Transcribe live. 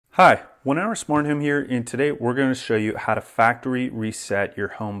Hi, 1 Hour Smart Home here, and today we're going to show you how to factory reset your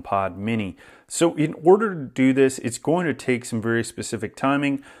HomePod Mini. So in order to do this, it's going to take some very specific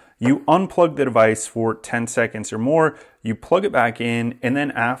timing. You unplug the device for 10 seconds or more, you plug it back in, and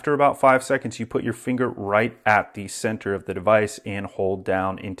then after about 5 seconds, you put your finger right at the center of the device and hold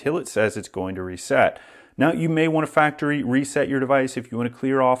down until it says it's going to reset. Now, you may want to factory reset your device if you want to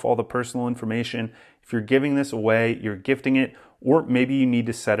clear off all the personal information. If you're giving this away, you're gifting it, or maybe you need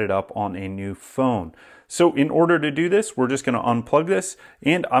to set it up on a new phone. So in order to do this, we're just going to unplug this,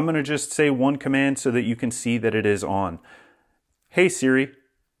 and I'm going to just say one command so that you can see that it is on. Hey Siri,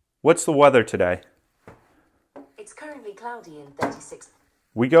 what's the weather today? It's currently cloudy in 36.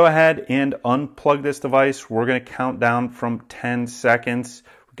 We go ahead and unplug this device. We're going to count down from 10 seconds.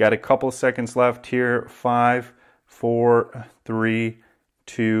 We've got a couple of seconds left here. 5, 4, 3,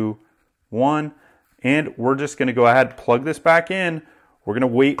 2, 1. And we're just going to go ahead and plug this back in. We're going to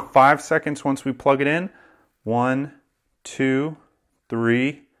wait 5 seconds once we plug it in. 1, 2,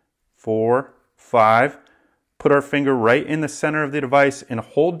 3, 4, 5. Put our finger right in the center of the device and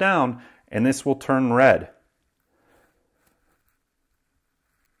hold down, and this will turn red.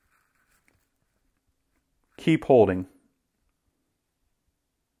 Keep holding.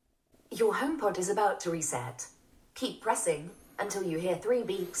 Your HomePod is about to reset. Keep pressing until you hear 3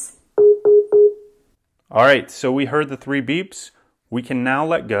 beeps. All right, so we heard the 3 beeps. We can now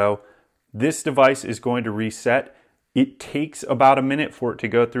let go. This device is going to reset. It takes about a minute for it to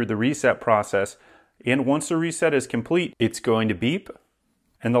go through the reset process. And once the reset is complete, it's going to beep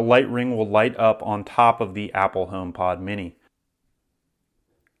and the light ring will light up on top of the Apple HomePod Mini.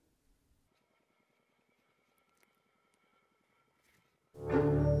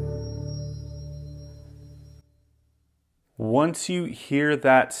 Once you hear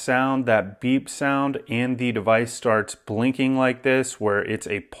that sound, that beep sound, and the device starts blinking like this, where it's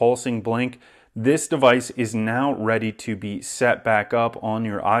a pulsing blink, this device is now ready to be set back up on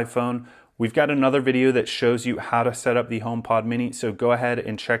your iPhone. We've got another video that shows you how to set up the HomePod Mini, so go ahead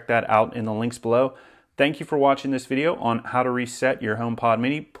and check that out in the links below. Thank you for watching this video on how to reset your HomePod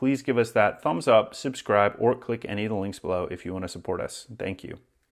Mini. Please give us that thumbs up, subscribe, or click any of the links below if you want to support us. Thank you.